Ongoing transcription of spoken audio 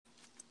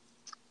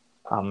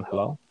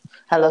Hello.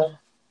 Hello.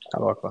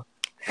 Hello, Akbar.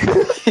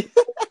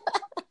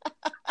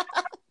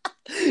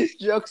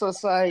 Jokes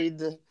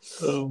aside.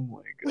 Oh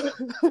my god.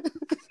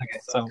 Okay,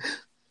 so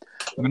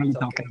we're gonna be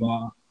talking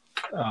about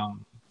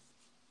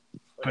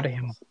what the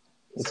hell?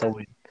 It's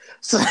always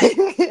So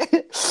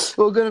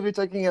we're going to be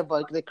talking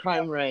about the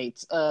crime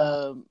rate.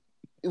 We're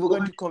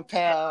going to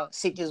compare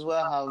cities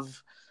where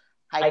have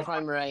high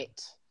crime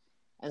rate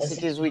and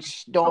cities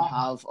which don't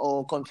have,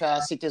 or compare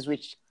cities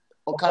which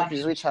or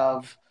countries which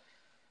have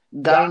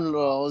gun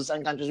laws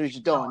and countries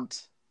which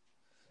don't.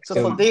 So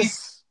for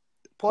this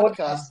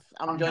podcast,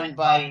 I'm joined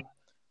by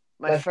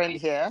my friend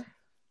here.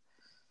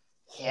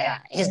 Yeah,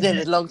 his name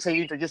is long, so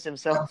you introduce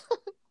himself.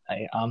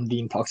 I am the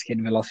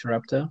intoxicated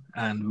velociraptor,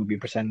 and we'll be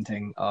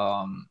presenting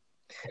a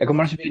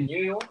commercial in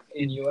New York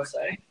in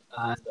USA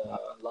and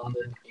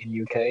London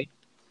in UK,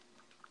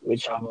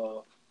 which have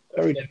a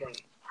very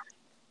different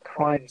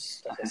crime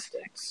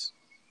statistics,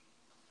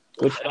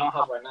 which I don't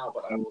have right now,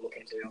 but I will look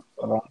into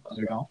as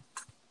we go.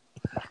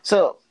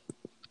 So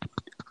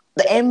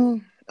the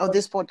aim of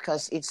this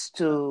podcast is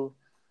to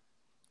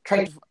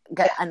try to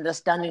get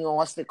understanding of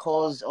what's the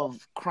cause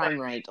of crime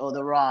rate or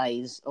the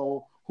rise,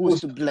 or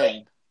who's to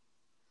blame.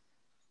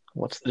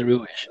 What's the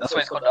real issue? That's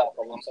why it's called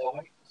problem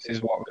solving. This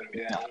is what we're going to be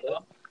doing under.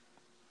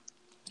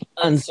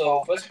 And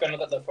so first we're going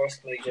to look at the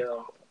first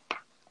major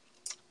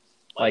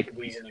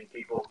reasoning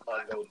people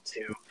go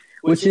to,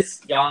 which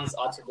is guns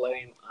are to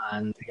blame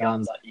and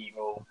guns are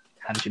evil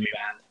and should be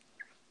banned.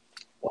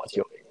 What's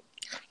your opinion?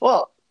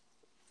 Well,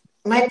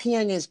 my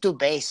opinion is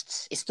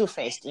two-based. It's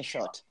two-faced, in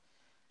short.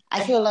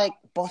 I feel like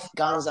both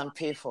guns and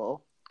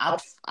people are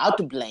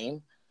to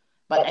blame,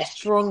 but I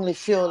strongly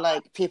feel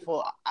like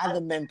people are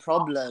the main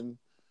problem,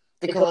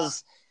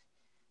 because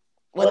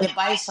when they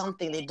buy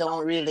something, they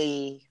don't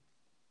really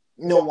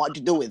know what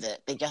to do with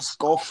it. They just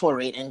go for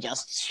it and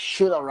just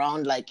shoot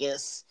around like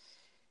it's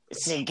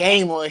a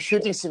game or a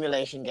shooting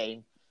simulation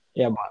game.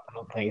 Yeah, but I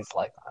don't think it's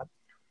like that.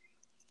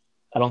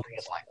 I don't think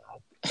it's like that.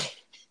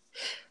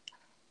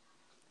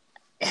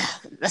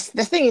 That's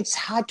the thing. It's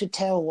hard to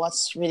tell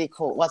what's really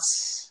cool.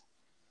 What's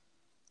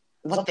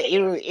the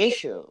real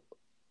issue?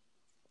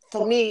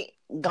 For me,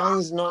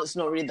 guns it's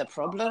not really the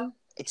problem.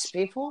 It's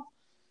people,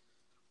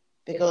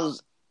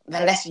 because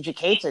they're less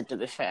educated, to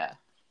be fair.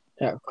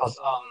 Yeah, because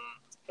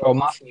for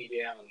mass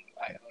media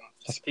and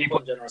just people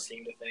in general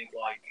seem to think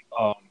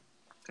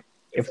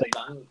if they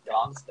ban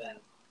guns, then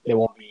there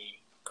won't be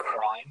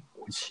crime,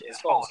 which is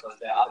false, because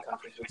there are other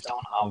countries which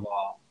don't have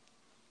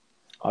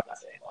how can I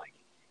say,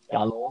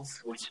 gun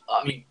laws, which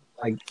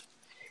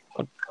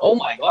oh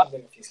my god,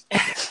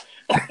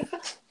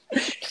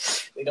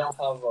 they don't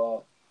have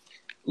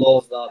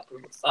laws that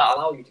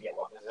allow you to get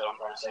weapons. Is what I'm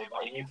trying to say.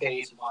 But in UK,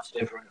 it's much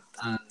different,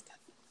 and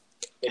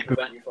they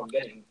prevent you from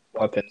getting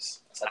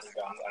weapons such as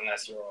guns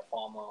unless you're a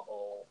farmer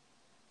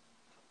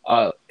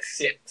or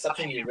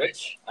exceptionally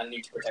rich and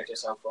need to protect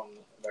yourself from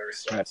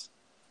various threats.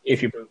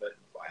 If you prove it,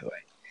 by the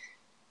way.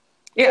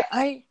 Yeah,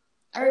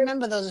 I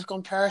remember there was a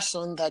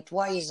comparison that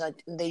why is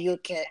that in the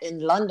UK, in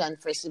London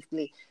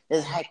specifically,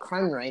 there's a high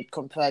crime rate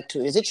compared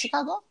to, is it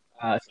Chicago?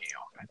 It's New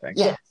York, I think.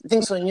 Yeah, I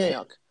think so, in New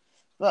York.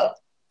 But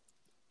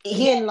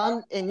here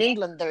in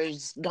England, there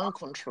is gun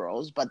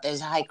controls, but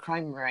there's a high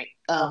crime rate.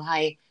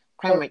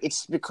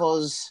 It's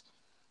because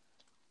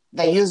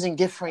they're using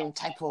different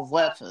type of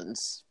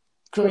weapons.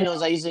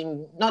 Criminals are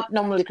using, not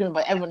normally criminals,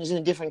 but everyone is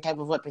using different type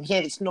of weapon.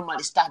 Here, it's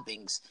normally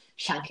stabbings,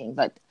 shanking,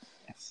 but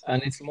yes.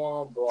 And it's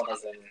more broad,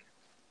 as in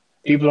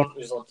people don't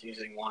resort to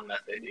using one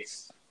method.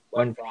 It's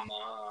went from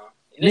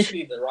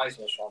initially the rise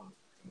was from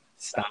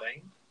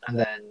stabbing, and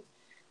then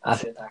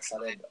acid attacks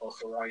started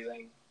also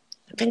rising.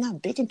 They're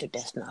not beaten to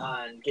death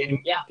now. And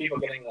people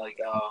getting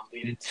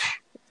beaten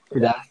to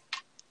death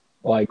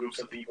by groups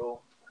of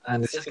people,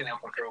 and it's just getting out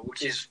of control,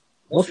 which is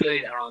mostly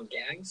related around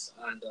gangs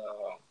and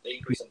the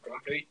increase of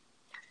drug trade,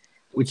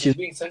 which is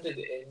being centered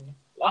in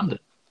London.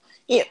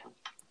 Yeah.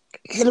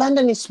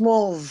 London is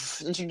more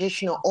of the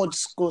traditional old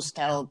school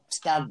style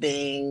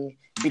stabbing,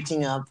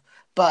 beating up.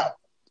 But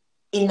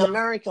in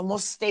America,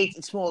 most states,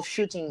 it's more of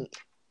shooting.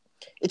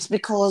 It's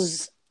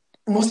because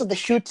most of the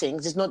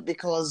shootings is not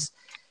because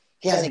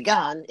he has a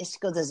gun, it's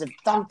because there's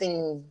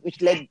something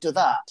which led to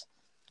that.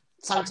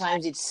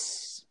 Sometimes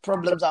it's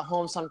problems at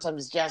home,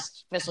 sometimes it's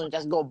just person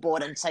just got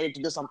bored and decided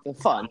to do something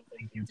fun. I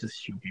think you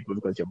just shoot people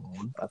because you're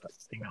bored. I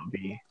think that would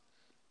be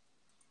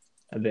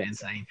a bit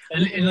insane.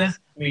 Unless,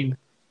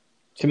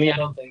 to me, I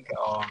don't think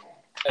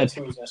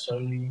tattoo is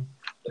necessarily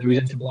the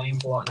reason to blame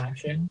for an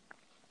action,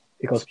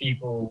 because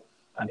people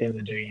at the end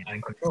of the day are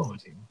in control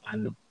of you,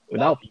 and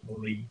without people,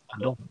 they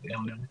don't do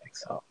anything.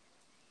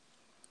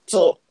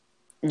 So,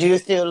 do you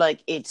feel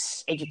like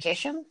it's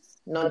education,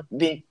 not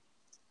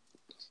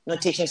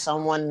teaching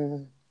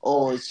someone,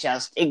 or it's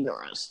just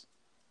ignorance?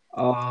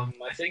 I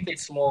think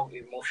it's more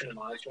emotional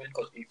management,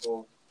 because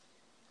people,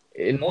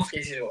 in most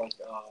cases, what is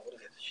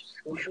it?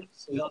 School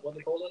shoots? Is that what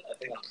they call it? I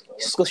think that's what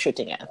it's school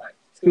shooting, yeah. Right.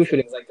 School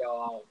shooting is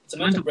it's a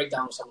mental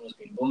breakdown of someone who's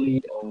been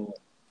bullied, or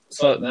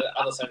so the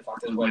other certain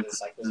factors where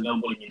there's no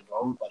bullying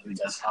involved, but they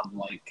just have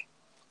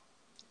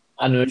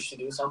an urge to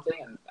do something,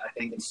 and I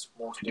think it's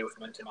more to do with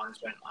mental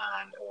management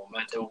or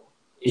mental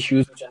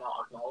issues which are not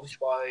acknowledged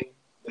by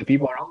the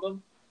people around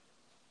them,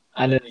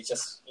 and then it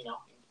just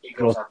it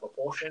grows out of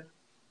proportion.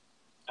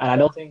 And I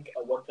don't think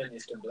a weapon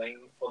is to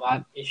blame for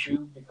that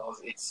issue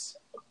because it's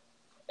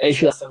an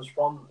issue that stems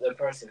from the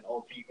person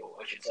or people,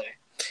 I should say.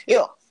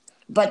 Yeah,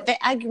 but the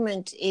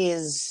argument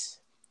is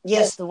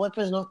yes, the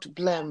weapon is not to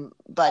blame,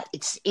 but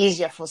it's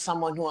easier for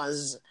someone who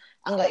has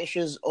anger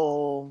issues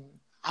or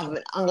have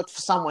been angered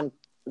for someone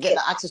get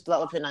the access to that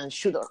weapon and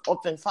shoot or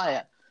open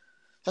fire.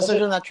 That's why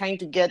they're trying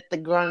to get the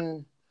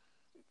gun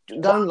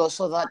law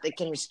so that they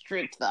can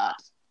restrict that.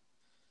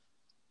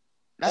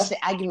 That's the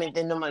argument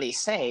they normally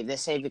say. They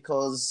say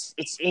because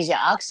it's easier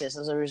access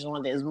as a reason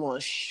why there's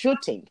more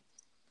shooting.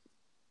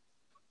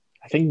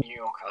 I think New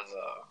York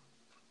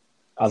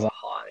has a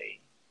high,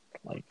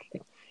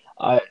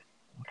 I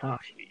can't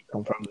actually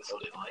confirm this or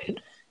deny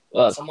it.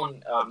 But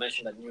someone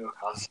mentioned that New York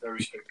has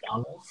very strict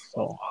gun laws,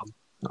 so I'm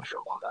not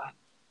sure about that.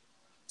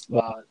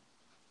 But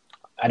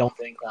I don't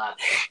think that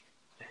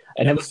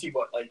I never see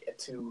what it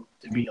to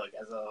be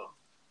as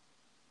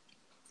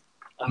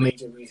a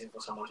major reason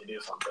for someone to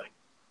do something.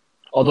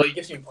 Although it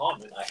gives you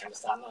empowerment, I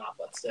understand that,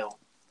 but still,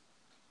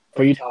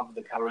 for you to have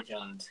the courage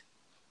and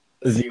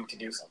the zeal to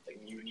do something,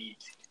 you need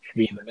to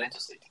be in the mental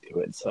state to do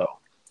it. So,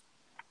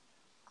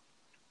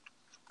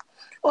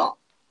 well,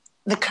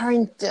 the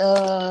current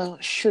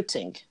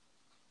shooting,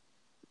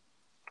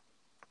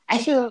 I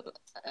feel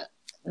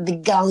the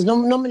guns.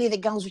 Normally, the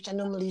guns which are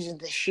normally used in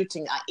the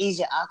shooting are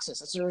easier access.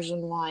 That's the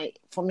reason why,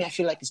 for me, I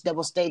feel like it's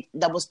double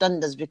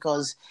standards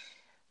because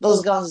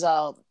those guns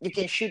you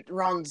can shoot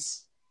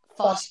rounds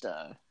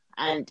faster.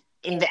 And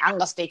in the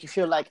anger state, you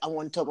feel like I'm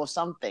on top of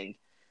something.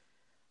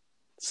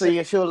 So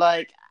you feel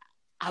like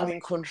I'm in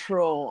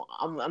control.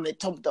 I'm a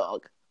top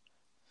dog.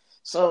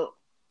 So,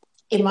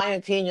 in my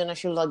opinion, I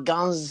feel like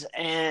guns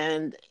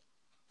and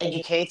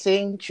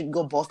educating should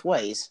go both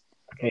ways.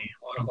 Okay,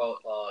 what about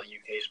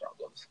UK's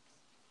problems?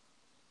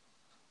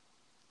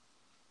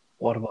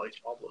 What about its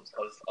problems?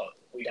 Because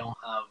we don't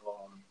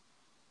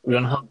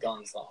have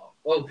guns now.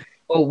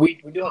 Well, we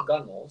do have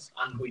gun laws,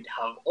 and we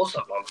also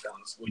have a lot of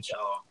guns which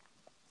are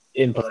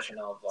in possession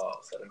of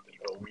certain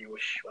people. We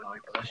wish we're not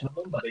in possession of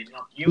them, but they do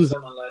not use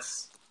them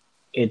unless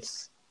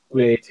it's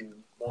related to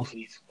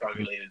mostly drug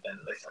related than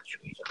less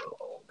actually each other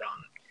or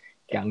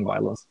gang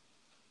violence.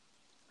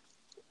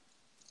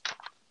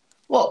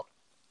 Well,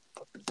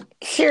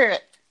 here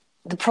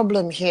the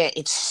problem here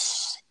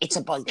it's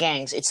about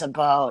gangs. It's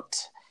about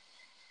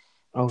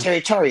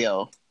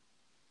territorial.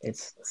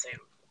 It's the same.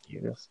 You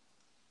guess.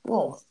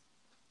 Well,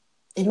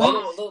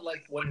 although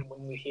when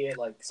we hear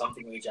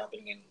something really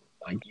happening in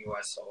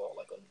US or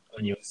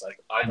on news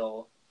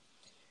idle,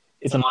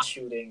 it's a mass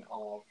shooting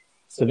of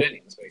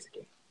civilians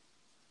basically.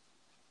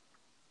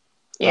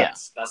 Yeah,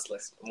 that's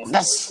less.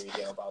 That's we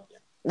hear about. Yeah.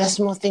 That's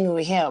more thing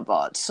we hear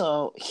about.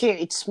 So here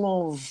it's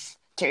more of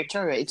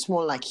territorial. It's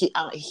more like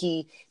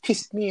he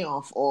pissed me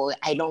off or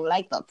I don't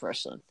like that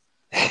person.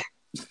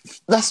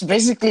 That's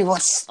basically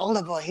what's all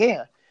about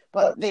here.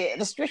 But the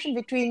situation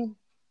between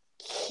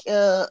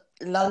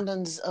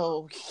London's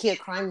here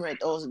crime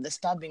rate or the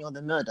stabbing or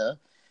the murder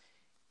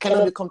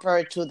cannot be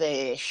compared to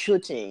the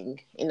shooting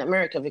in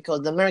America because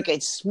in America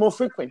it's more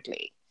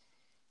frequently.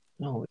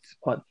 No, it's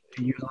but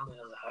London has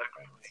a higher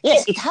crime rate.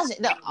 Yes, it has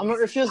it. No, I'm not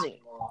refusing.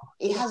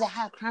 It has a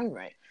higher crime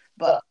rate,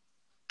 but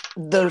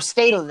the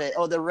state of it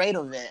or the rate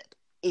of it,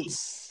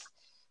 it's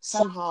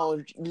somehow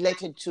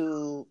related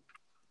to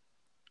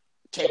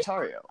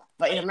territorial.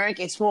 But in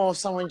America, it's more of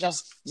someone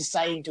just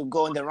deciding to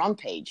go on the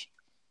rampage.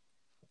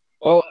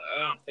 Well, I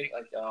don't think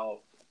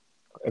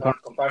a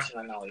comparison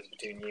right now is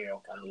between New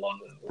York and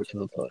London, which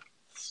is a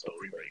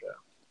story breaker.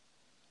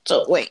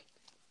 So wait,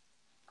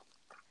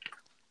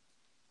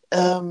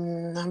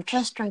 I'm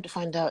just trying to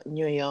find out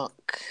New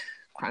York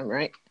crime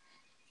rate.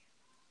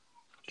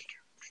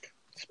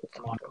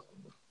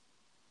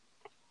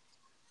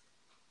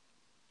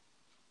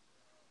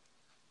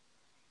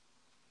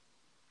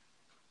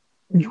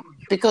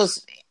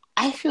 Because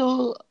I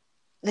feel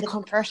the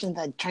comparison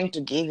that I'm trying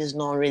to give is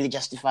not really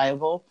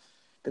justifiable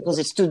because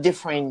it's two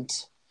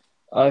different.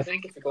 I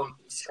think if you go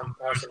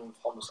comparison with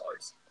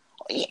homicides.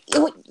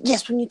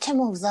 Yes, when you tell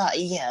me of that,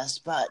 yes,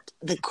 but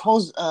the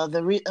cause,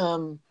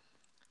 the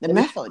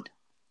method.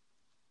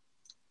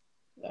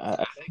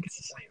 I think it's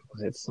the same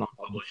because it's not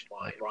published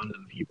by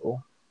random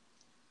people.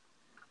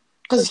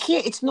 Because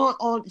here it's not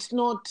all. It's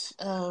not.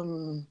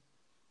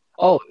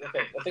 Oh,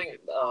 okay. The thing,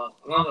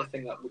 another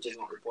thing which is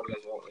not reported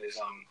as well is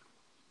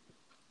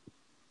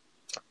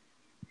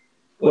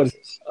what is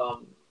this?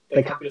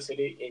 The capital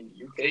city in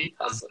UK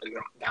has a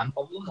gun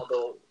problem,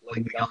 although the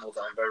gun laws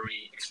are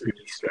very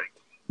extremely strict.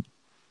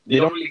 They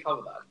don't really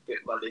cover that,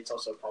 but it's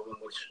also a problem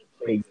which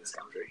plagues this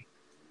country.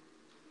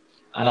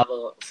 And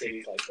other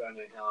cities like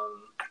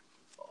Birmingham,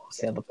 or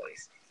say other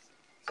place.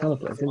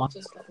 Manchester, I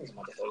think it's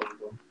Manchester.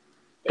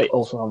 They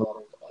also have a lot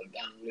of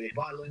gun-related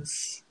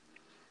violence.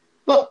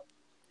 Well,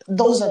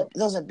 those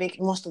are big.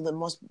 Most of the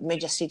most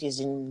major cities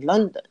in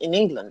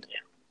England.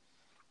 Yeah.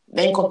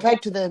 Then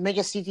compared to the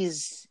major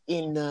cities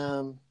in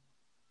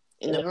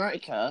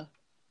America,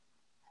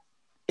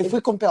 if we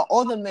compare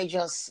all the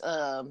major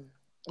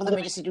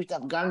cities which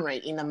have gun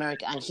rate in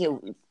America and here,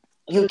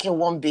 UK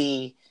won't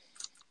be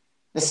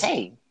the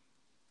same.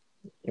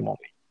 It won't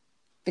be.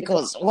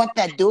 Because what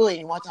they're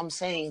doing, what I'm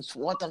saying,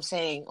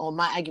 or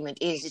my argument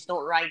is, it's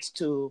not right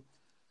to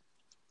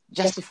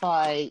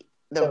justify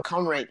the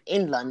crime rate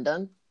in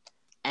London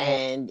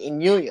and in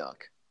New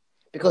York,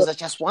 because that's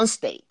just one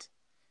state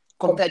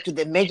compared to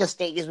the major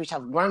states which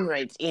have crime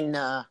rates in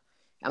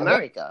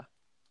America.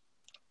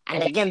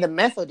 And again, the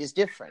method is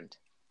different.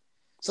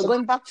 So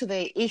going back to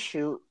the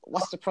issue,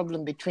 what's the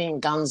problem between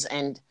guns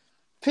and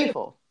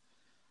people?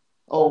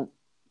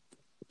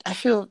 I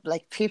feel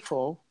like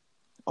people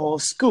or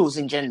schools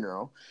in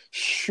general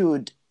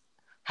should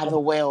have a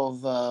way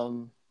of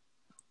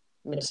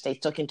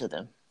talking to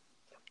them.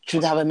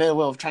 Should have a better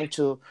way of trying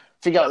to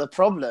figure out the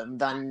problem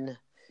than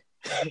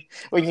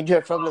when you do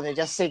a problem, they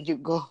just say you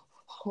go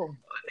home.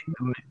 I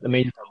think the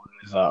major problem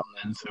is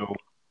mental.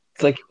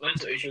 It's like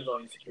mental issues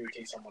or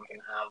insecurity someone can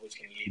have, which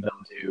can lead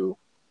them to,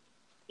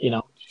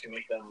 to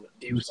make them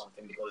do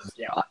something because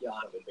you're out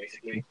of it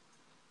basically.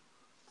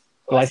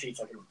 But I see it's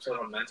like a sort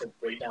of mental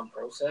breakdown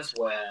process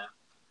where,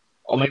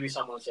 or maybe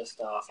someone's just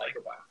a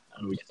psychopath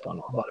and we just don't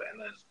know about it,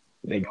 and then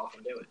they go off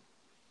and do it.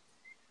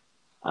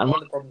 And one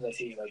of the problems I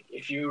see is like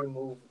if you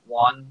remove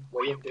one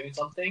way of doing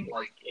something,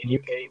 like in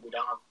UK we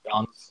don't have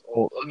guns,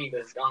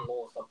 there's gun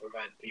laws that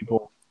prevent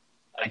people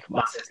like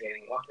mass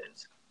getting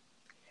weapons,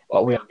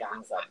 but we have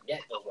gangs that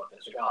get those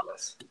weapons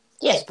regardless.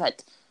 Yes,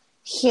 but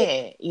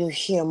here you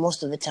hear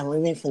most of the time,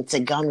 even if it's a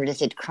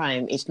gun-related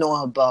crime, it's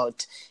not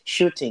about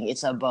shooting;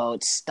 it's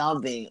about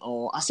stabbing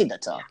or acid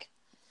attack.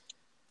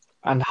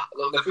 And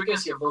the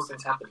frequency of those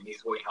things happening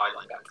is way higher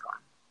than gun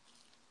crime.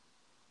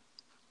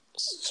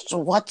 So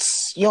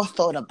what's your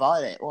thought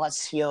about it?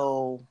 What's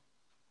your...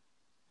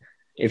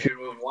 If you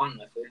remove one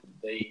method,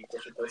 they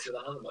just replace it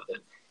with another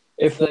method.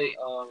 If they...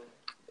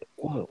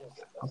 What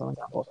was an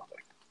example of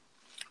something?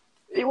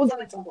 It was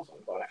an example of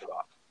something, but I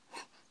forgot.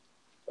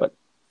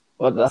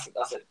 But that's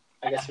it.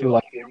 I guess I feel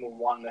like if you remove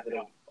one method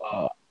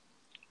of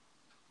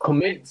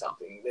committing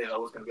something, there's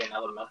always going to be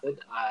another method,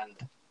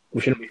 and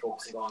we shouldn't be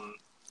focusing on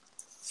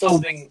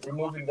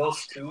removing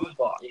those two,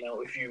 but,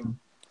 if you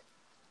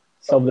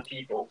solve the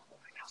people...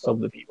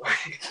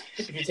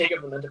 if you take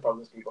up the mental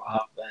problems people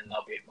have, then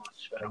that'll be a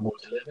much better world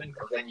to live in,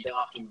 because then you don't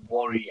have to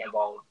worry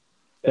about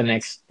the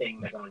next thing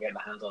they're going to get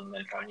their hands on and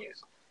then try and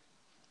use.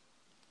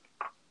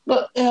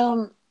 But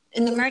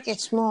in America,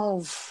 it's more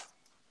of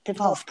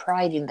people have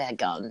pride in their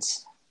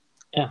guns.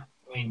 Yeah,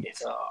 I mean,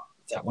 it's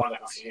one of the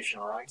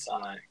constitutional rights,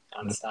 and I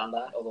understand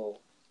that, although...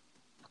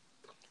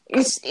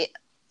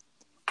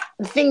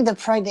 The thing, the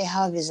pride they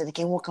have is that they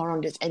can walk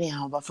around it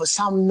anyhow, but for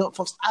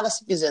other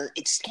citizens,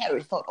 it's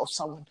scary thought of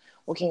someone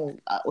walking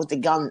with a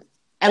gun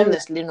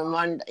endlessly in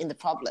the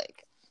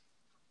public.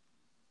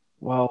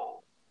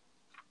 Well,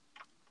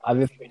 have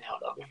you been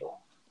held up before?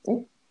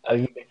 Have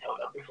you been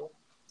held up before?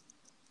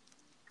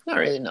 Not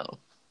really, no.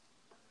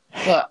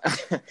 But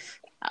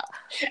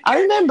I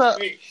remember...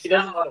 It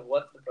doesn't matter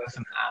what the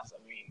person has,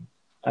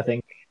 I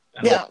think...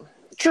 Yeah,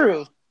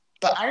 true.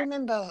 But I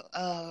remember...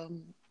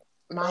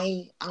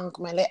 my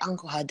late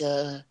uncle had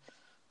I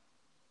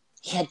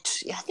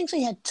think so.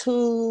 He had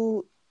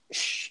two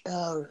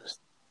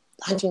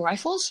hunting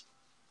rifles.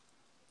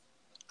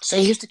 So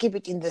he used to keep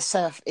it in the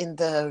safe, in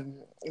the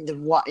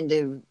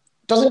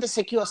wasn't a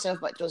secure safe,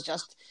 but it was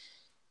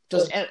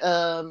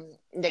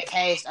in the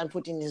case and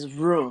put in his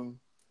room.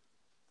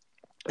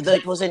 Though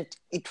it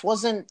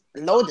wasn't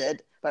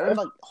loaded, but I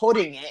remember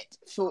holding it,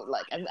 felt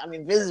like I'm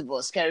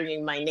invisible,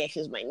 scaring my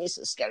nephews, my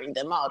nieces, scaring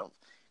them out of,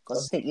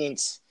 because thinking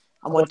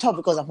I'm on top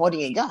because I'm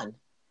holding a gun.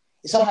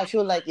 It's what I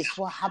feel like it's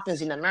what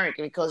happens in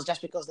America, because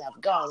just because they have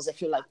guns, they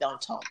feel like they're on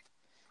top.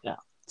 Yeah.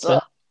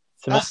 So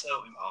that's so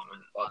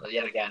empowerment, but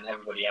yet again,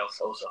 everybody else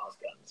also has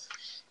guns.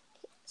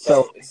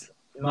 So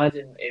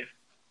imagine if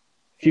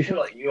you feel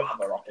like you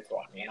have a rocket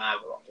throw at me and I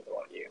have a rocket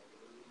throw at you.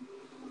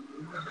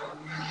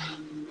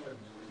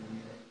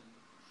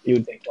 You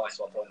would think twice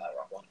about throwing that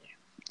rock on you.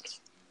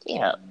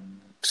 Yeah.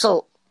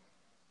 So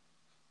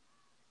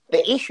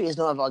the issue is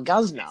not about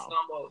guns now. It's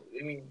not about,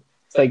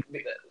 it's like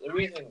the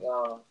reason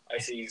I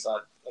see is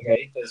that,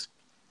 okay,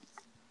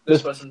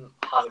 this person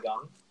has a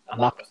gun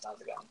and that person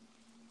has a gun.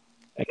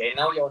 Okay,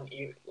 now you're on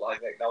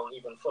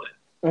even footing.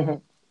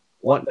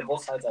 Mm-hmm.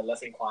 Both sides are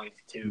less inclined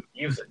to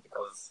use it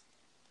because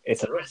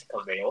it's a risk,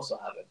 because they also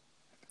have it.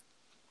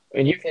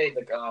 In UK,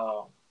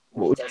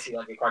 which I see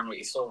like the crime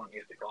rate is soaring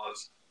is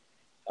because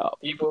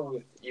people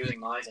with using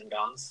knives and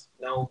guns,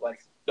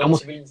 most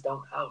civilians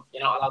don't have.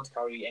 You're not allowed to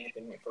carry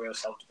anything for your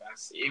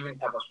self-defense. Even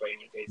pepper spray in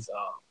UK is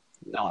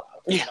not allowed.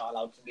 You're not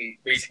allowed to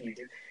basically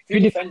do. If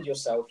you defend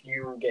yourself,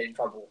 you get in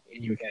trouble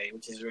in UK,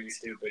 which is really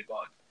stupid.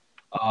 But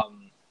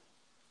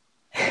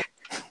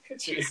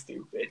it's really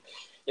stupid.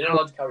 You're not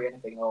allowed to carry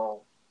anything,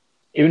 or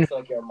even if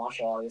you're a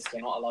martial artist,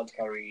 you're not allowed to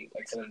carry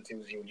certain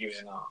tools you would use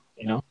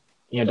in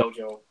your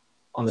dojo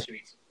on the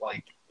streets.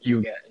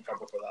 You get in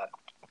trouble for that.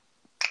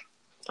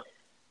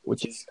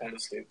 which is kind of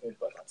stupid,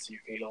 but that's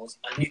UK laws.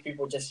 And these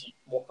people just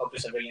walk up to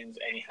civilians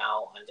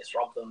anyhow and just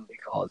rob them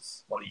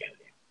because what are you going to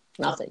do?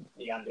 Nothing.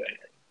 You can't do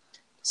anything.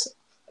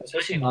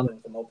 Especially in London,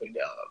 with an open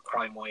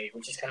crime wave,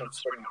 which is kind of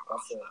spreading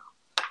across the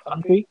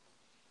country.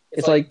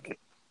 It's like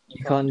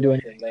you can't do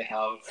anything. They're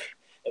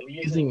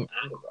using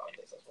anger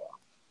grinders as well.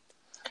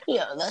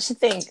 Yeah, that's the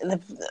thing.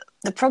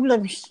 The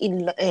problem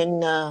in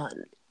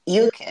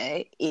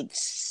UK,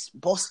 it's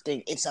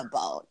boasting. It's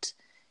about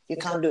you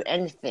can't do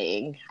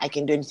anything. I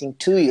can do anything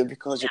to you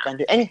because you can't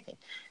do anything.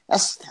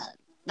 That's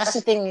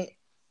the thing.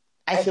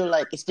 I feel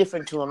like it's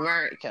different to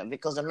America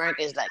because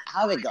America is like,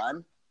 I have a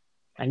gun,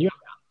 and you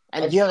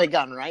have a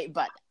gun, right?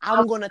 But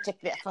I'm gonna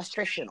take that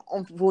frustration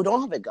on people who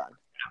don't have a gun.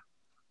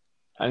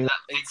 I mean,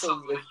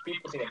 so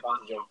people take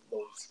advantage of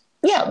those.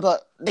 Yeah,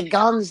 but the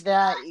guns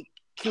there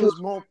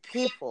kills more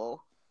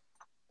people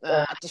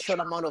at a short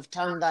amount of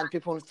time than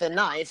people with a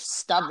knife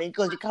stabbing,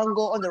 because you can't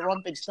go on the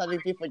rampage stabbing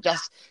people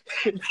just.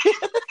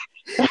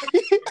 You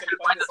can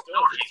find a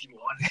story if you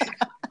want.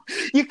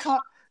 You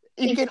can't.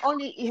 You can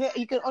only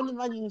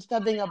imagine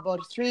stabbing about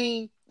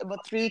three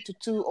to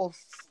 2 or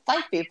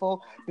 5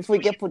 people before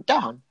you get put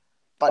down.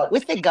 But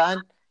with a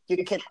gun,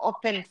 you can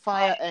open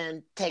fire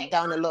and take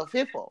down a lot of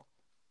people.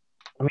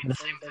 I mean, the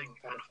same thing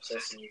kind of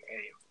persists in UK,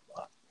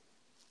 but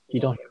you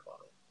don't hear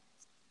about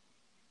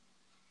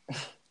it.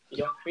 You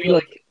don't feel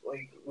like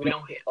we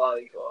don't hear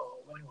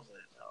when was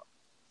it?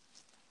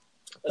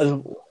 A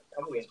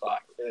couple years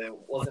back, it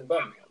was in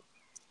Birmingham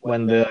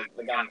when the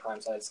gun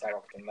crime started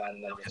skyrocketing.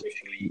 Then just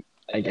literally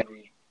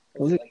every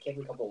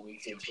couple of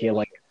weeks you'd hear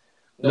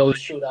no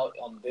shootout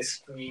on this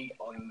street,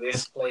 on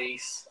this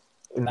place,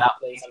 in that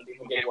place, and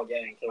people were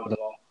getting killed as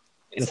well.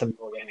 Innocent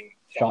people were getting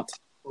shot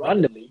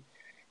randomly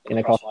in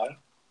a crossfire.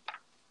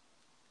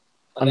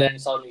 And then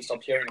suddenly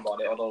stopped hearing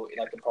about it, although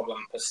the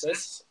problem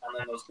persists. And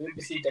then there was a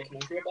BBC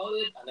documentary about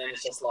it, and then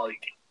it's just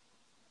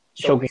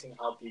showcasing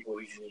how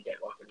people easily get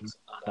weapons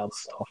and other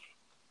stuff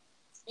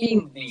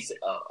in these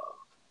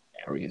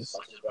areas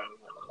such as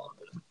Birmingham and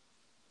London,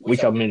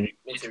 which are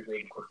military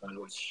grade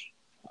equipment, which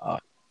are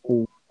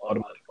all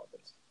automatic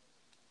weapons.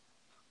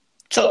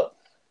 So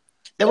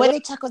the way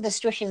they tackle the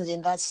situations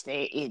in that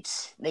state,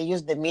 it's they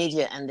use the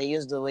media and they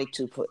use the way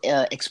to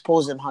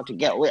expose them how to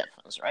get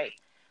weapons, right?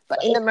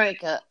 But in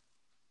America,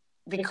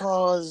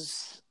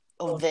 because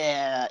of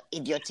their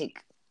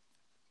idiotic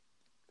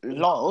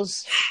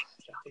laws.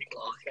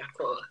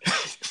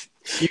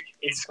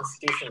 It's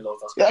constitutional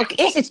laws. Okay,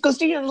 yes, it's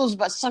constitutional laws,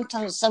 but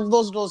sometimes some of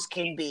those laws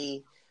can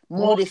be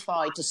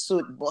modified to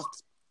suit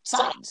both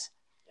sides.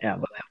 Yeah,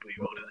 but they have to be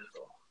voted in as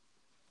well.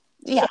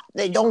 Yeah,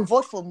 they don't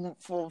vote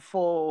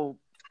for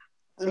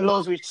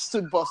laws which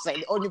suit both sides.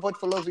 They only vote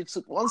for laws which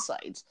suit one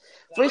side.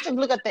 For instance,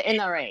 look at the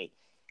NRA.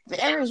 The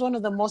NRA is one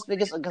of the most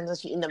biggest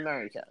organizations in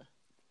America.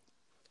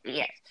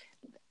 Yes.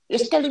 You're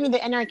telling me the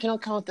NRA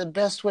cannot come up with the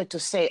best way to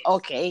say,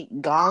 okay,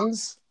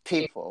 guns,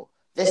 people.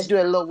 Let's do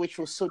a law which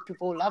will suit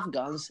people who love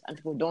guns and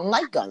people who don't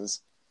like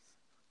guns.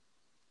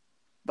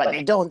 But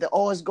they don't. They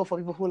always go for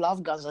people who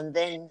love guns and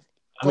then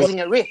causing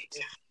a rift.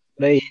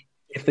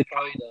 If they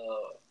tried,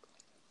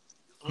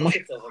 I'm not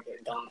sure if there's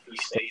a gun-free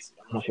state.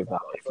 I'm not sure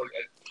about that.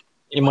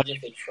 Imagine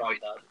if they tried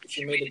that. If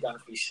you made a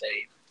gun-free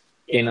state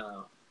in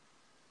a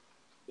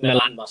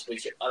landmass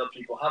which other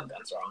people have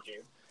guns around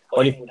you,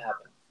 what do you think would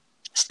happen?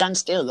 Stand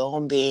still. There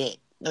won't be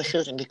no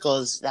shooting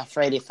because they're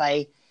afraid if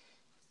I...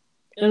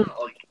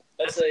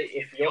 let's say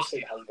if your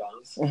state has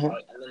guns,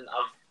 right, and then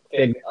I've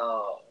taken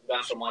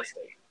guns from my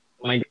state.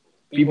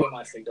 People in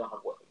my state don't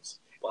have weapons,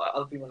 but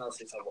other people in other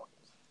states have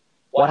weapons.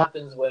 What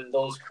happens when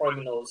those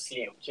criminals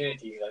see an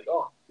opportunity,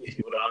 these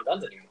people don't have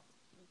guns anymore?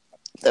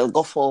 They'll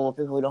go for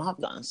people who don't have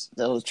guns.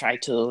 They'll try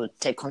to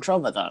take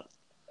control of that.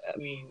 I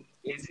mean,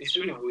 it's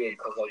really weird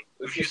because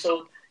if you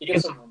can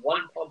solve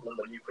one problem,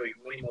 but you create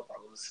many more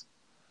problems.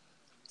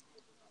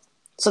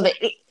 So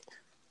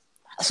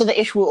the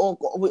issue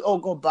we all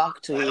go back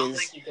to I don't is.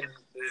 think you can.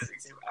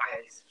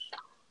 I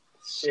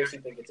seriously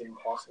think it's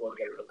impossible to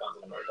get rid of guns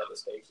in America at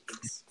this stage.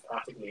 It's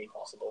practically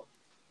impossible.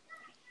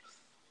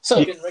 So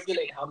you can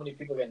regulate how many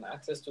people get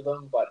access to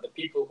them, but the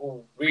people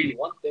who really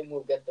want them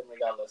will get them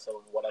regardless of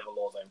whatever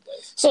laws are in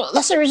place. So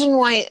that's the reason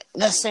why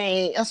they're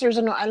saying. That's the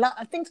reason why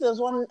I think there's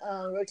one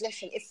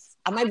regulation. If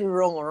I might be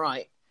wrong or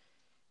right,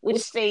 which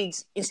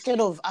states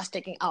instead of us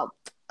taking out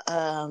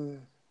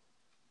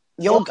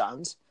your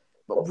guns,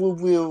 but we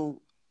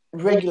will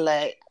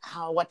regulate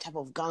what type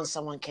of gun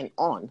someone can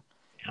own.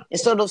 Yeah.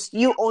 Instead of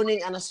you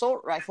owning an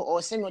assault rifle or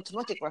a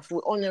semi-automatic rifle,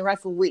 we own a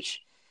rifle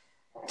which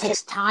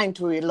takes time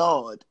to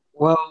reload.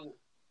 Well,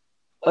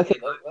 okay,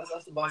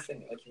 that's the bad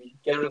thing. If you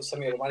get rid of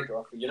semi-automatic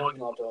rifle, you're not going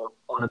to have to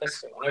own a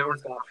pistol, and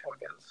everyone's going to have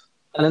shotguns.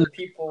 And then the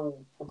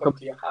people who come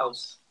to your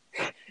house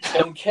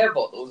don't care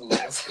about those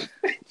laws.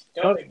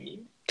 You know what I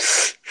mean?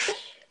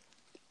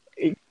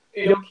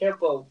 You don't care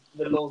about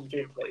the laws which are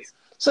in place.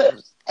 So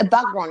a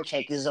background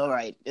check is all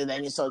right, and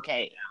then it's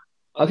okay.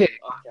 Okay.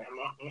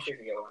 I'm not sure if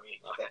you get what I mean.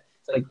 Okay,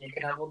 so you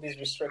can have all these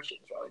restrictions,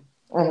 right?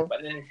 Mm-hmm.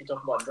 But then if you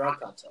talk about drug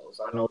cartels,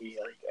 I don't know, these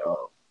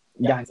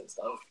gangs and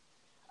stuff,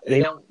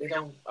 They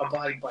don't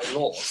abide by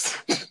laws.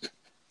 Do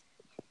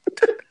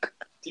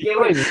you get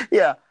what I mean?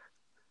 Yeah.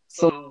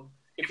 So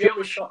if you have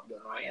a shotgun,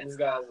 right, and this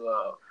guy has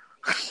a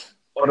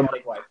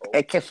automatic rifle,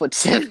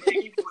 AK-47.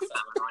 AK-47,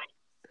 right,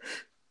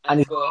 and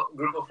he's got a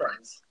group of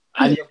friends,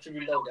 and you have to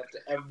reload after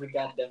every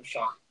goddamn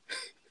shot.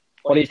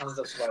 What are your chances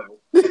of survival?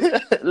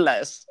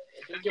 Less.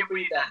 I think you're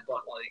pretty dead,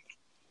 but like,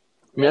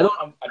 I mean, I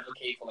don't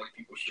advocate for like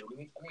people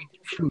shooting. I mean,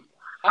 people should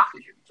have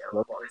to shoot each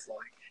other, but it's like,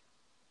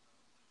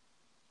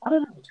 I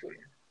don't know. It's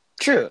weird.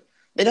 True.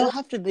 They don't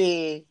have to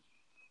be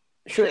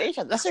shooting each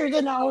other. That's the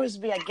reason I always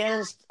be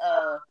against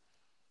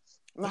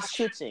mass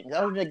shooting.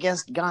 I would be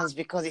against guns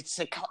because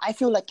I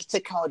feel like it's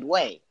a coward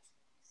way.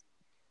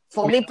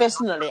 For me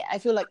personally, I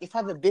feel like if I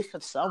have a beef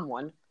with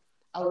someone,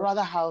 I would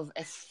rather have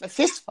a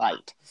fist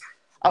fight.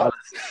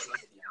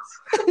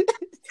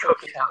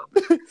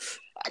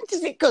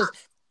 Just because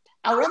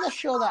I'd rather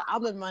show that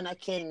I'm a man, I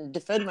can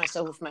defend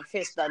myself with my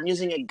fist than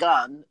using a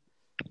gun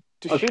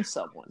to shoot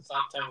someone. So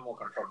I'm telling more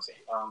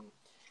controversy.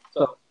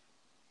 So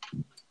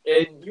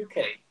in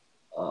UK,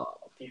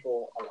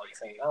 people are like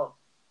saying, "Oh,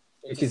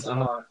 it is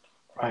another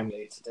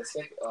crime-related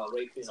statistic.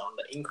 Rape is on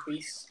the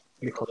increase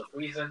because of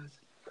reasons."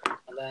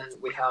 And then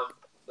we have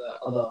the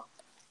other.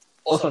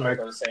 Also,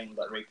 America is saying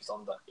that rape is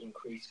on the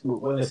increase.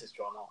 Whether this is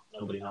true or not,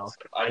 nobody knows.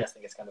 I just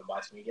think it's kind of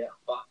biased media.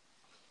 But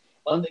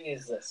one thing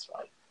is this,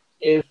 right?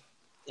 If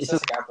it's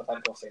just a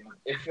hypothetical statement,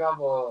 if you have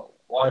a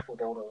wife or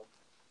daughter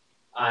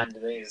and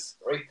there's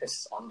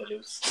rapists on the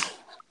loose,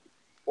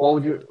 what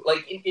would you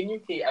like in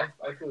UK? I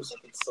feel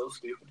like it's so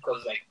stupid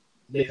because like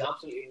there's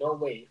absolutely no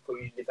way for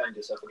you to defend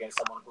yourself against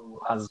someone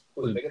who's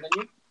bigger than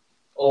you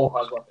or who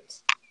has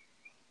weapons.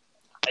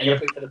 And you have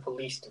to wait for the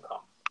police to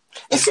come.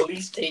 The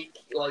police take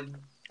like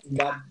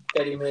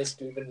 30 minutes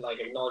to even like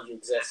acknowledge you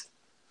exist.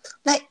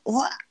 Like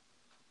what?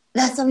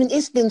 That's an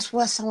instance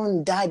where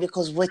someone died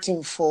because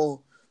waiting for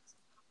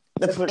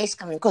the police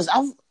coming. Because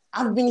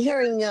I've been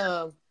hearing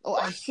or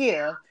I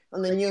hear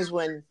on the news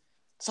when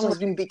someone's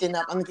been beaten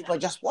up and the people are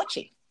just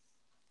watching.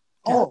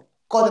 Oh,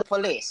 call the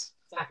police.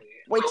 Exactly.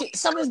 Waiting,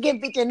 someone's getting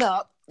beaten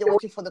up. They're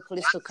waiting for the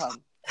police to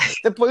come.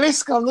 The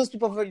police come. Those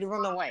people have already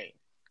run away.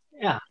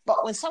 Yeah.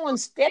 But when someone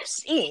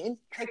steps in,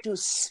 try to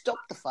stop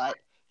the fight,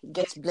 he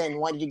gets blamed.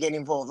 Why did you get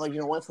involved? Or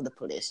you wait for the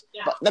police.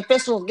 Yeah. But the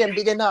person was getting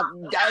beaten up,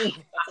 dying. That's the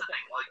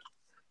thing. Like,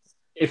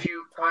 if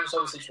you try and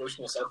solve a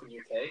situation yourself in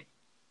UK,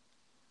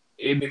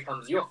 it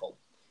becomes your fault.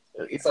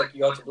 It's like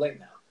you're to blame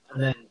now.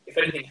 And then if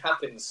anything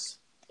happens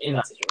in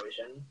that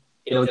situation,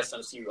 it'll just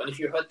on you. And if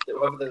you hurt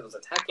whoever was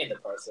attacking the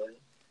person,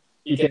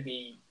 you can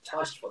be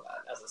charged for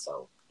that as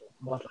assault.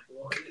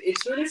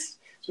 It's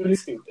really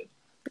stupid.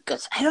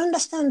 Because I don't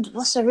understand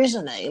what's the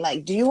reason.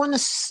 Like, do you want to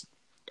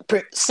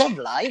save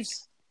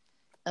lives?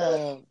 Do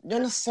you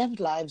want to save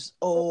lives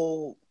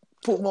or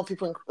put more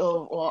people in,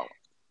 or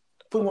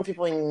put more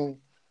people in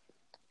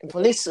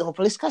police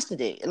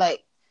custody?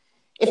 Like,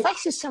 if I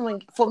see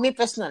someone, for me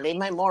personally,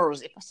 my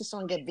morals, if I see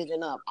someone get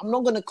beaten up, I'm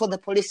not going to call the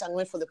police and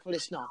wait for the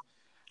police. No,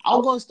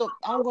 I'm going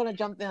to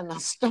jump there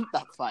and stop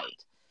that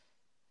fight.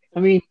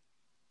 I mean,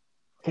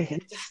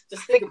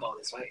 just think about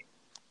this, right?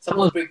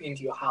 Someone's breaking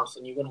into your house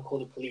and you're going to call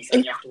the police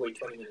and you have to wait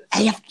 20 minutes.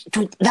 And you have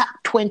to, that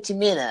 20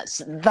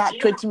 minutes.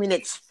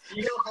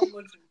 You know how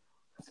much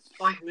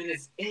 5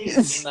 minutes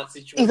is in that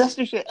situation? That's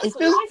for sure. It's a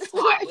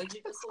lifetime. Like,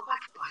 it's a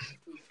lifetime.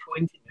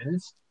 20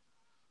 minutes.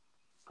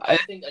 I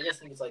just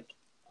think it's like,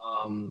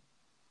 I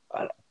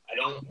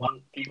don't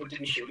want people to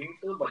be shooting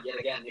for, but yet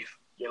again, if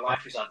your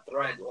life is at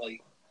threat,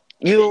 like...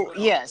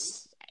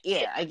 Yes.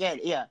 Yeah, I get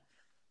it, yeah.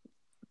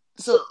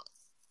 So...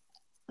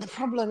 The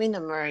problem in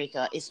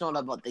America is not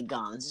about the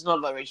guns. It's not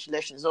about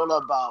regulation. It's all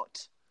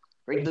about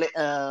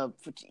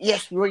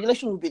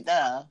regulation will be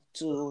there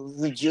to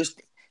reduce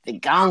the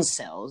gun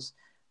sales.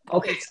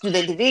 Okay, to the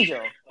individual.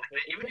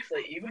 Okay, even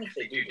if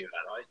they do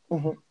that, right?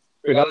 Mm-hmm.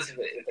 Regardless if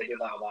they do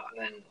that or that,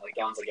 and then like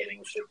guns are getting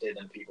restricted,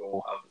 and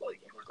people have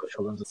like everyone's got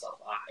shotguns and stuff.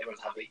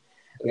 Everyone's happy.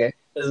 Okay.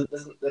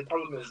 The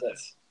problem is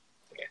this.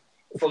 Okay.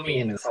 For me,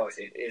 and that's how I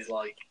see it, is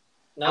like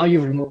now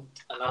you've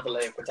removed another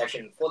layer of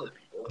protection for the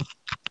people.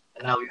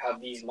 And now you have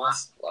these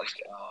mass,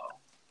 like,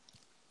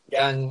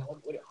 gang,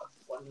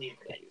 what name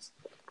can I use?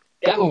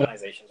 Gang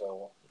organizations,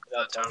 or is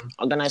that a term?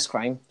 Organized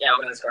crime. Yeah,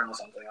 organized crime or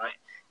something, right?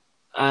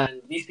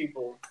 And these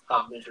people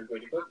have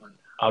military-grade equipment.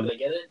 How do they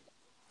get it?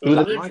 Through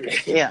the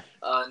market, yeah.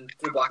 And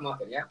through black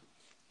market, yeah.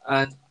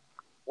 And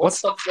what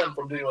stops them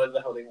from doing whatever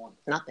the hell they want?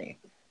 Nothing.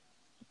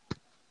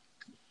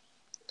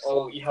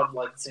 Or you have,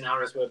 like,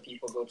 scenarios where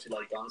people go to,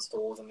 like, gun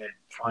stores and they're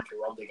trying to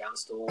rob the gun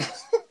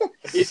stores.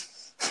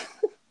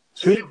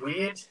 It's really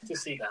weird to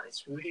see that.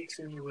 It's really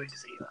extremely weird to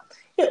see that.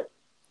 Yeah.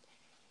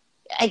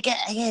 I get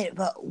it,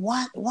 but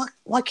what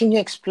can you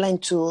explain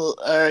to?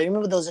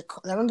 Remember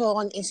I remember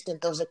one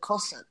instant there was a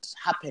concert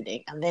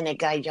happening, and then a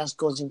guy just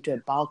goes into a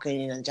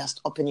balcony and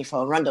just opening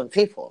for random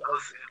people.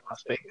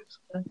 Las Vegas.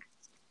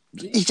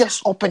 He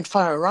just opened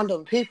for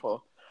random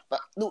people.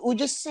 But would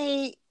you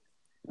say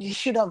you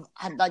should have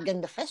had that gun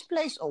in the first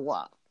place, or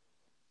what?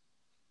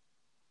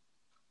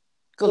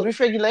 Because with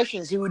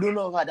regulations, he would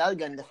not have had that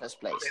gun in the first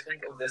place. Okay,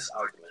 think of this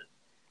argument.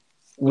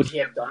 would he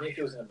have done it if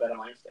he was in a better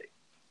mind state?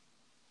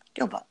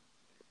 Yeah, but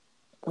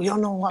we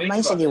don't know what Think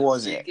mindset about he it.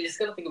 was You in. just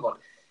gotta think about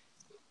it.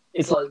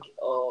 It's like,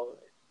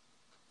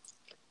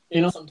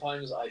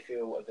 sometimes I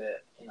feel a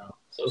bit,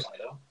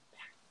 suicidal.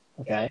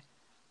 Okay?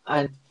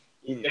 And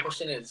the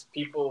question is,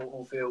 people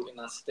who feel in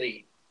that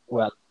state,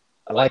 well,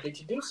 are likely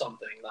to do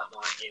something that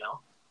might,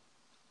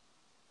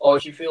 or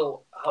if you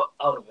feel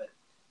out of it,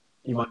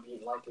 you might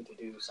be likely to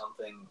do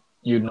something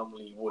you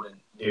normally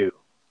wouldn't do.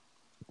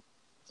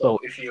 So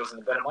if he was in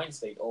a better mind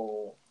state,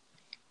 or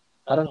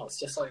I don't know, it's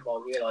just like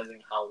about realizing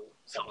how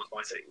someone's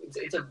mindset.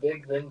 It's a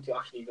big thing to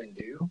actually even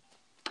do.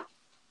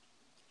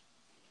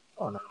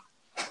 Oh no.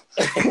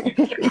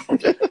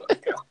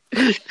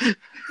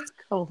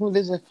 Oh, who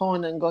leaves a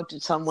phone and go to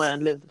somewhere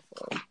and leave the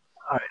phone?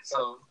 Alright,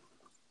 so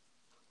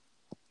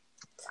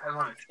I don't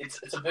know.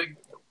 It's a big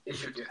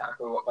issue to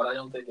tackle, but I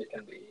don't think it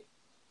can be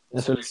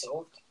necessarily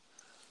solved.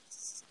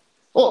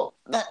 Well,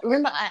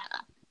 remember,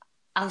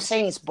 I'm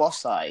saying it's both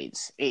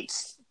sides.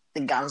 It's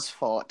the guns'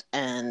 fault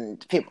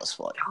and people's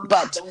fault. Guns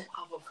But don't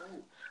have a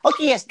fault.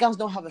 okay, yes, guns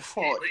don't have a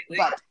fault,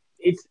 but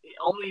it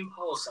only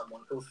empowers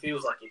someone who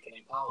feels like it can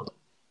empower them.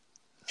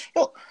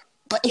 no,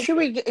 but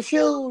if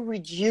you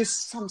reduce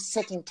some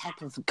certain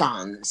type of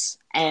guns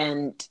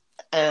and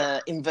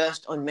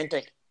invest on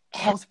mental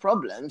health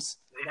problems,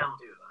 They don't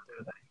do that,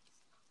 do they?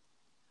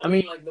 I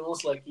mean, like the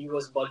most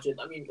US budget.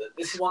 I mean,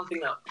 this is one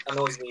thing that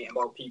annoys me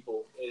about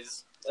people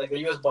is like the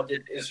US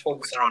budget is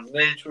focused around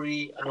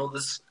military and all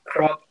this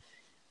crap,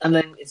 and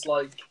then it's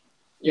like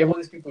you have all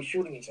these people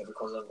shooting each other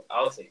because of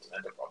our state's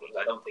mental problems.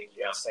 I don't think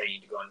you are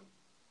saying to go and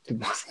to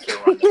massacre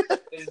random.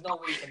 There's no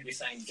way you can be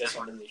saying just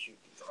randomly shoot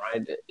people,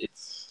 right?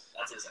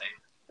 That's insane.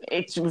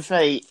 It's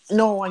very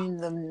no one in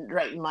the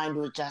right mind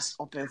would just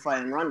open fire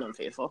on random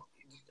people.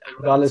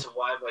 Regardless of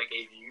whatever I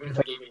gave you, even if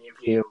I gave you a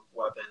nuclear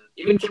weapon,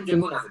 even Kim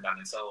Jong Un hasn't done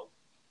it, so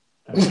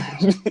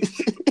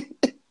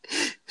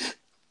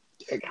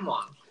come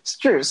on. It's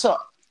true. So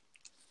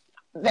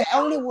the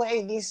only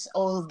way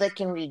they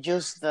can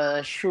reduce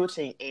the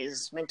shooting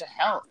is mental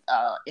health.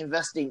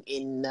 Investing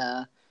in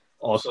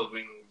also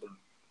bring the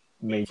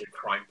major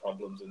crime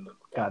problems in the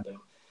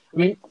goddamn. I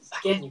mean,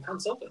 again, you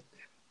can't solve it.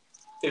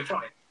 They've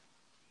tried.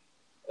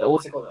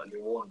 What's it called? Like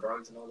the war on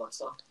drugs and all that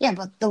stuff. Yeah,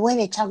 but the way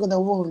they tackle the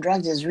war on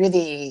drugs is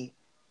really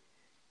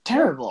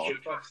terrible.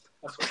 Shoot first.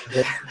 That's what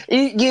they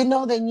did. You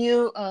know the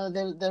new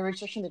the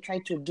restriction they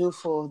tried to do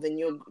for the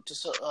new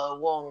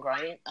war on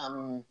crime.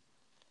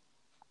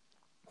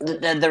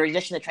 The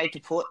regulation they tried to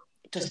put,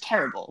 it was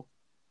terrible.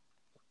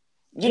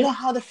 You know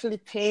how the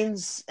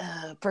Philippines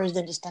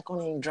president is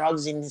tackling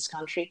drugs in this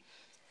country?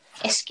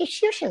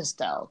 Execution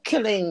style,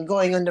 killing,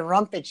 going on the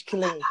rampage,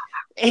 killing.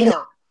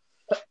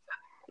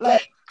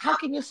 Like how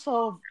can you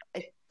solve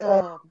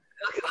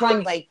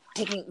crime by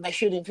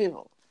shooting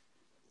people?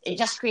 It's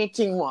just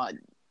creating what?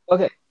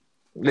 Okay,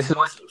 this is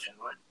my solution,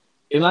 right?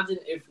 Imagine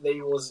if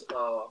there was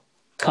a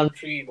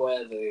country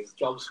where there's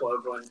jobs for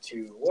everyone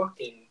to work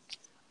in.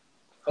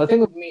 I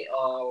think with me,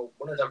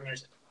 one of the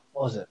documentaries,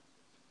 what was it?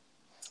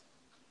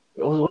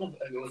 It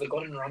was a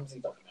Gordon Ramsay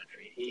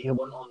documentary. He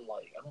went on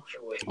I'm not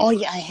sure where.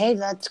 Yeah, I hate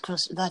that.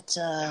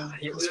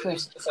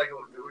 It's like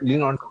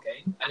leaning on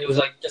cocaine, and it was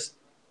like just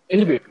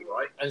interview people,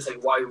 right? And it's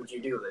like, why would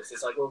you do this?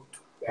 It's like, well,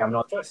 we have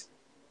no choice.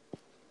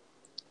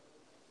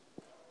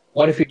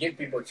 What if you give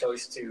people a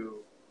choice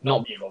to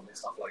not be involved in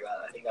stuff like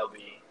that? I think that would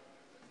be,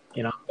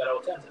 better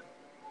alternative.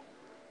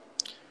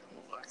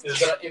 There's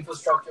better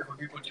infrastructure for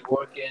people to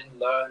work in,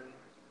 learn,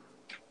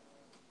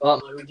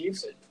 but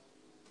reduce it.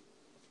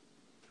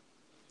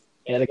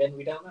 And again,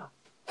 we don't know.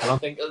 I don't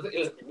think,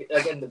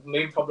 again, the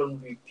main problem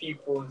would be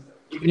people,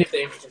 even if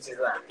they're interested in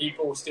that,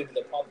 people will still be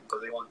the problem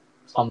because they want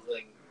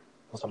something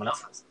someone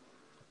else has.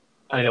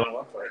 And they don't want to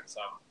work for it, so.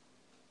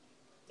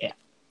 Yeah.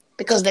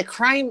 Because the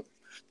crime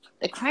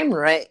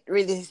rate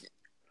really,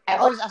 I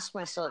always ask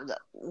myself that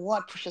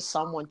what pushes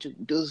someone to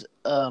do,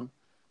 to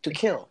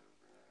kill?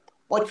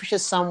 What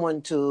pushes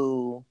someone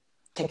to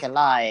take a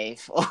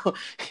life? Or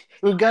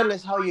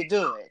regardless how you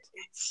do it.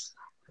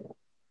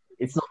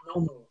 It's not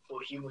normal for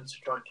humans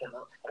to try and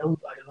kill. I don't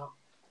know.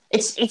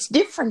 It's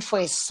different for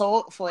a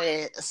soul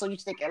to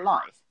take a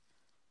life.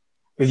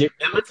 Because you're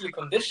mentally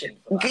conditioned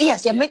for that.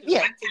 Yes, mentally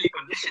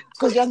conditioned.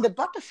 Because you're on the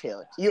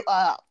battlefield. You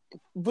are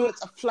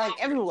bullets are flying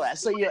everywhere.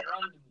 So you're.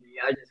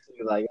 I just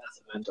feel like that's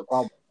a mental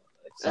problem.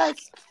 Like,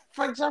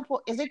 for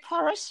example, is it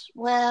Paris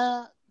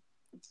where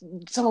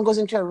someone goes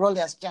into a role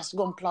that's just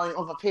gone plowing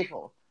over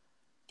people?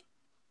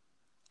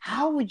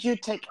 How would you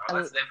take?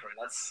 That's different.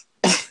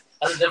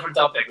 That's a different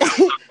topic.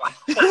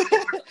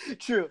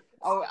 True.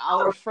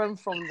 I'll refrain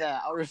from there.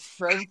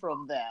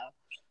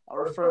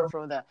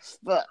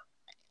 But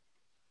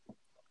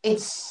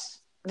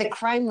it's the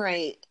crime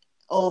rate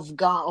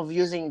of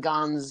using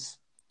guns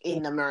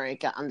in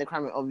America and the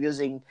crime rate of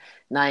using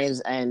knives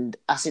and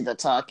acid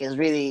attack is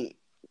really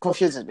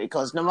confusing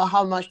because no matter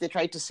how much they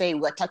try to say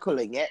we're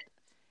tackling it, it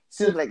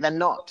seems like they're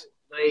not.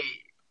 They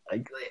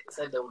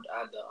said they would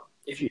add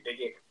if you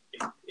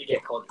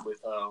get caught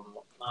with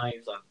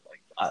knives and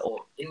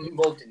or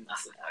involved in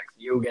asset act,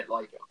 you'll get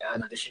like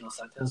an additional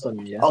sentence on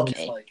your yes.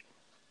 Okay. It's like,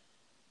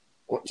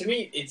 well, to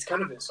me, it's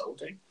kind of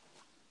insulting.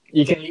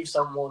 You can leave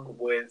someone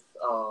with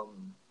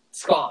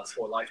scars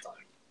for a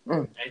lifetime,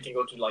 and you can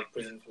go to like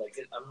prison for like,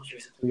 I'm not sure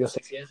if it's 3 or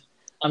 6 years.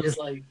 I'm just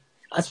like,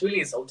 that's really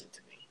insulting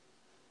to me.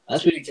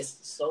 That's really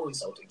just so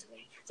insulting to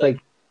me. It's like,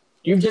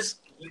 you've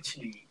just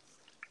literally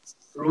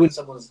ruined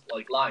someone's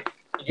like life,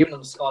 given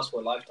them scars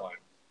for a lifetime,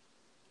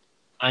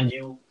 and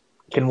you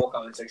can walk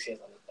out in 6 years.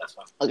 That's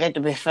fine. Okay,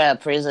 to be fair,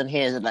 prison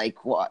here is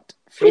like what?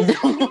 Freedom.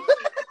 You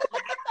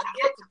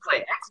get to play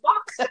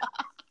Xbox.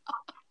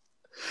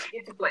 You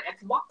get to play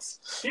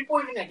Xbox.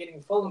 People even are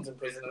getting phones in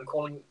prison and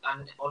calling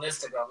on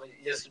Instagram.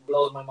 It just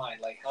blows my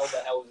mind. Like, how the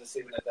hell is this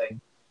even a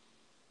thing?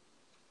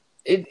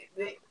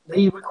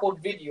 They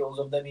record videos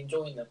of them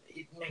enjoying them.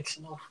 It makes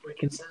no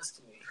freaking sense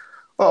to me.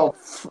 Well,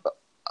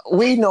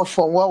 we know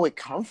from where we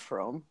come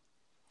from.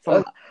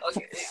 From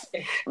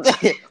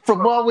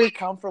where we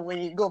come from,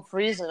 when you go to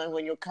prison and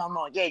when you come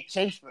out, you're a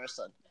changed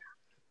person.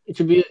 It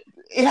should be.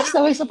 That's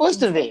the way it's supposed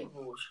to be.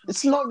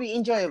 It's not be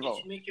enjoyable. It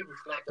should make you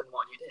reflect on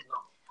what you did.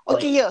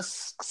 Okay,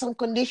 yes, some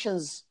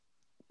conditions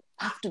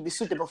have to be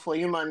suitable for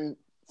human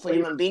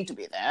being to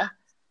be there,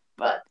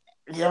 but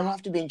they don't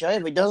have to be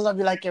enjoyable. It doesn't have to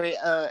be like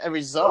a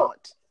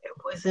resort.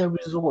 Where's there a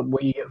resort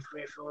where you get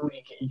free food,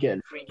 you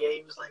get free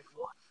games? Like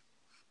what?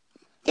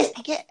 Yes,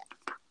 I get.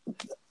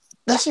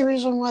 That's the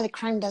reason why the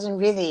crime doesn't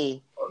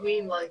really. I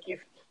mean, like,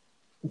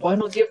 why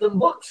not give them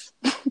books?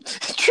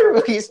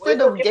 True.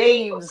 Instead of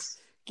games,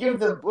 give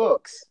them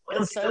books.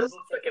 It says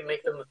I can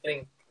make them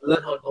think,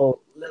 learn how to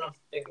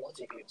think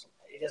logically.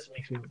 It just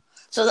makes me.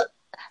 So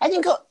I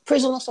think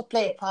prison also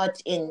play a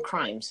part in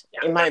crimes,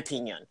 in my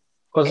opinion,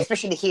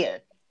 especially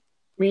here.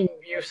 I mean,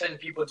 you send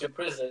people to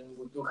prison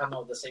who come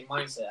out with the same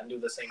mindset and do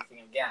the same thing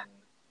again.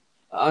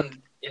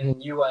 And in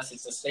the US,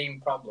 it's the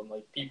same problem.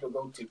 Like, people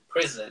go to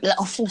prison. They're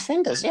often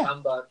offenders, yeah.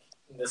 Come back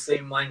in the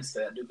same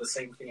mindset, do the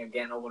same thing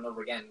again over and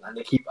over again. And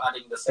they keep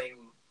adding the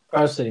same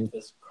person to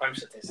this crime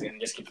statistic and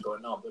it just keeps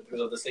going up. But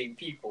because of the same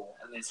people.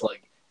 And it's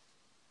like,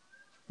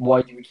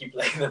 why do we keep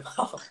letting them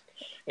out?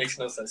 Makes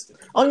no sense to me.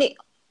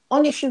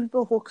 Only a few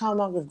people who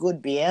come out with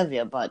good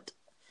behavior. But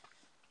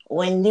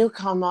when you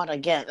come out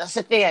again, that's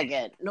the thing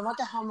again. No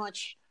matter how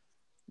much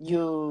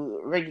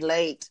you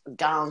regulate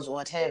guns or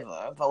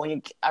whatever, but when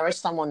you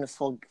arrest someone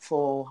for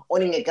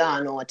owning a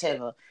gun or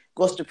whatever,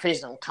 goes to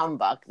prison, come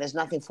back, there's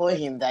nothing for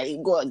him there.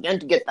 You go again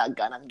to get that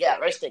gun and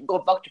get arrested, go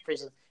back to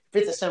prison.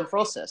 It's the same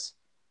process.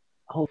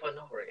 Over and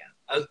over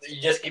again.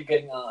 You just keep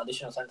getting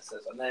additional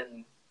sentences, and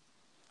then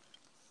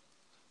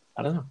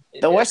I don't know.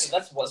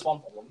 That's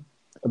one problem.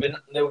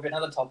 There would be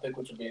another topic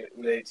which would be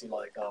related to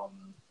like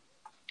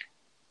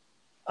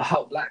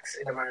how blacks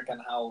in America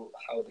and how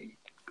they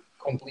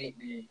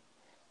completely.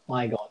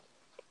 My God.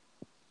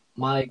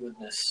 My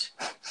goodness.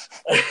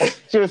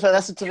 Sure, so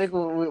that's a topic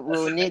we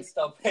will need.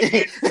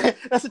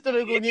 That's a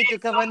topic we need to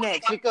cover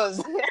next because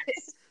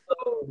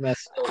so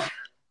messed up.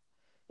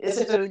 It's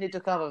a topic we need to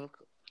cover.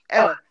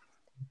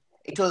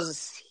 It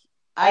was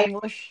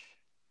Mush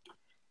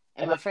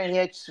and my friend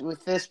here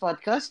with this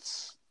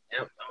podcast.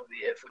 Yep, that'll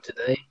be it for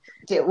today.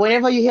 Okay,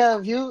 whenever you hear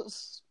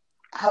views,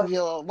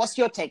 what's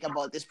your take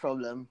about this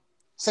problem?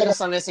 Send us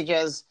some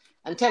messages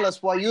and tell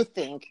us what you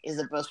think is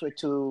the best way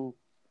to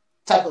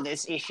tackle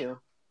this issue.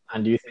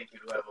 And do you think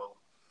it will ever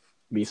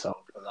be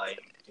solved? Because I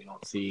do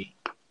not see.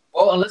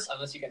 Well, unless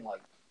you can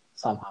like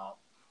somehow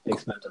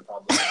fix mental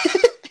problems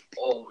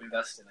or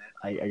invest in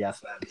it. I guess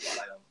that. But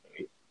I don't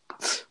really.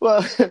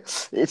 Well,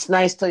 it's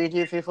nice talking to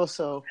you people.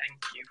 So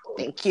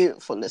thank you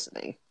for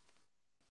listening.